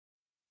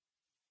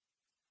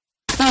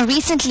Now,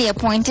 recently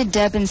appointed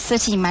Durban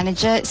City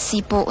Manager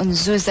Sipho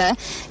Nzuza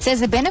says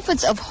the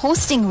benefits of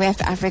hosting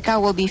WEFA Africa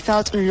will be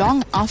felt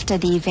long after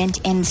the event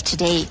ends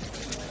today.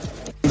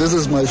 This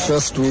is my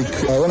first week.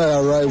 When I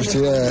arrived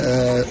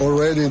here,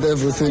 already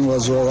everything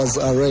was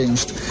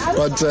arranged.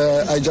 But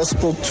I just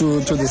spoke to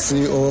the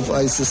CEO of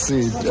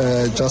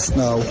ICC just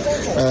now,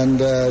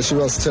 and she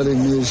was telling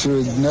me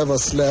she never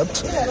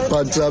slept.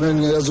 But I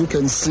mean, as you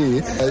can see,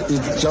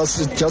 it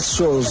just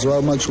shows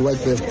how much work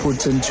they've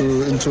put into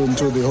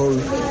the whole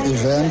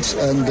event,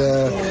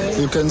 and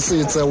you can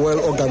see it's a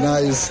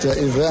well-organized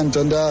event.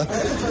 And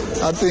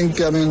I think,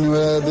 I mean,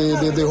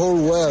 the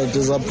whole world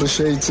is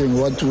appreciating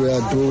what we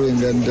are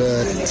doing. And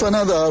it's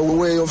another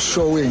way of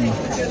showing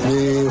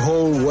the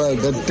whole world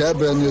that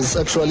Durban is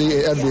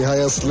actually at the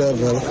highest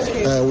level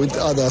with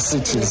other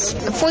cities.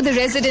 For the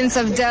residents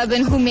of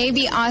Durban who may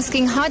be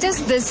asking, how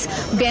does this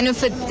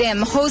benefit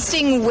them?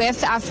 Hosting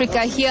WEFA Africa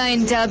here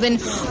in Durban,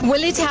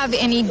 will it have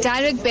any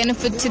direct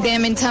benefit to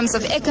them in terms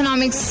of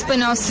economic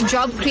spin-offs,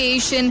 job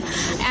creation,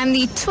 and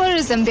the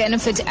tourism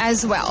benefit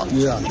as well?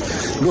 Yeah.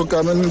 Look,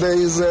 I mean, there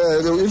is,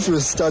 if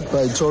you start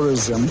by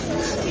tourism,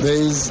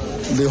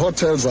 the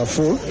hotels are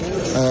full.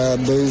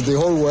 The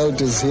whole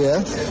world is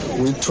here.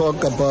 We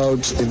talk about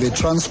the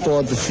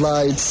transport, the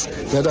flights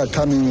that are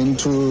coming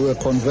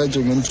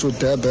converging into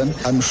Durban.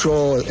 I'm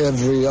sure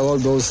all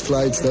those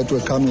flights that were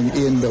coming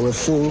in, they were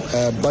full.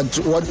 But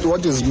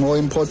what is more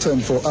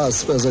important for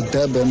us as a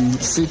Durban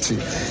city,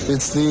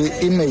 it's the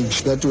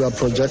image that we are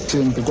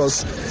projecting,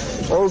 because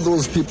all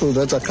those people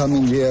that are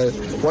coming here,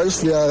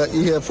 whilst they are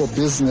here for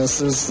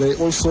businesses, they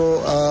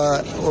also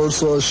are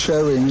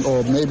sharing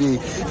or maybe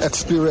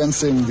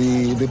experiencing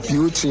the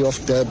beauty of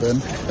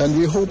Durban. And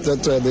we hope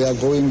that they are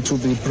going to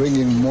be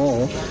bringing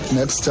more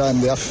next time.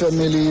 Their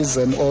families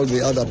and all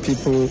the other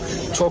people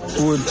talk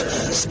good,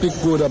 speak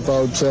good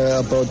about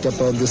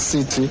the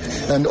city.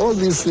 And all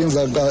these things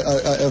have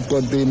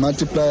got the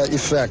multiplier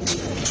effect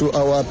to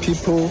our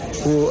people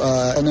who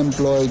are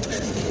unemployed.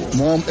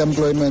 More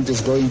employment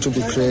is going to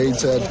be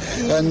created,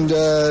 and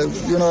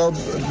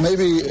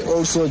maybe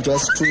also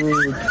just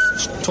to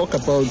talk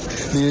about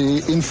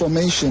the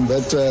information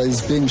that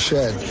is being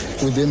shared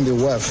within the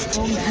WEFA.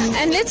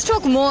 And let's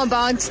talk more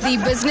about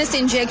the business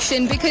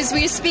injection, because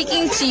we're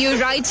speaking to you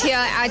right here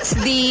at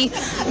the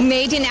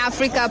Made in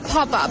Africa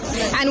pop-up,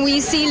 and we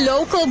see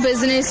local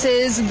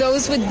businesses,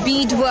 those with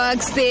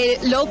beadworks, their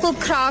local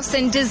crafts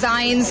and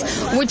designs,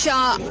 which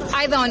are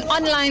either on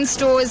online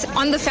stores,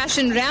 on the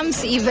fashion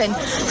ramps even.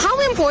 How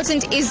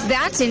important is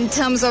that in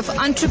terms of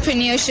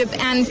entrepreneurship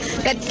and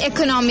that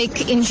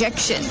economic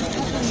injection?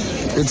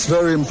 It's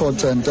very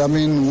important. I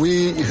mean,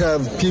 we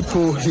have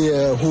people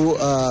here who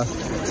are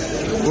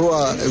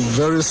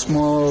very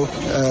small,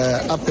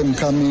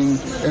 up-and-coming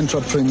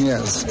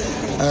entrepreneurs.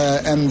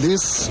 And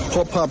this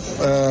pop-up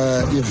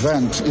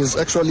event is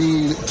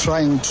actually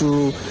trying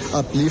to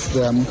uplift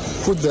them,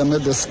 put them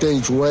at the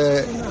stage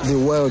where the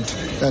world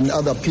and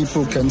other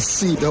people can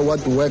see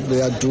what work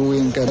they are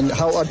doing and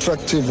how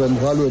attractive and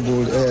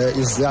valuable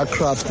is their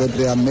craft that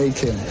they are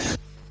making.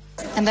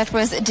 And that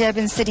was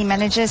Durban City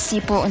Manager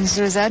Sipho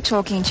Nzuza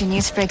talking to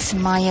Newsbreak's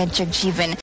Jagjivan.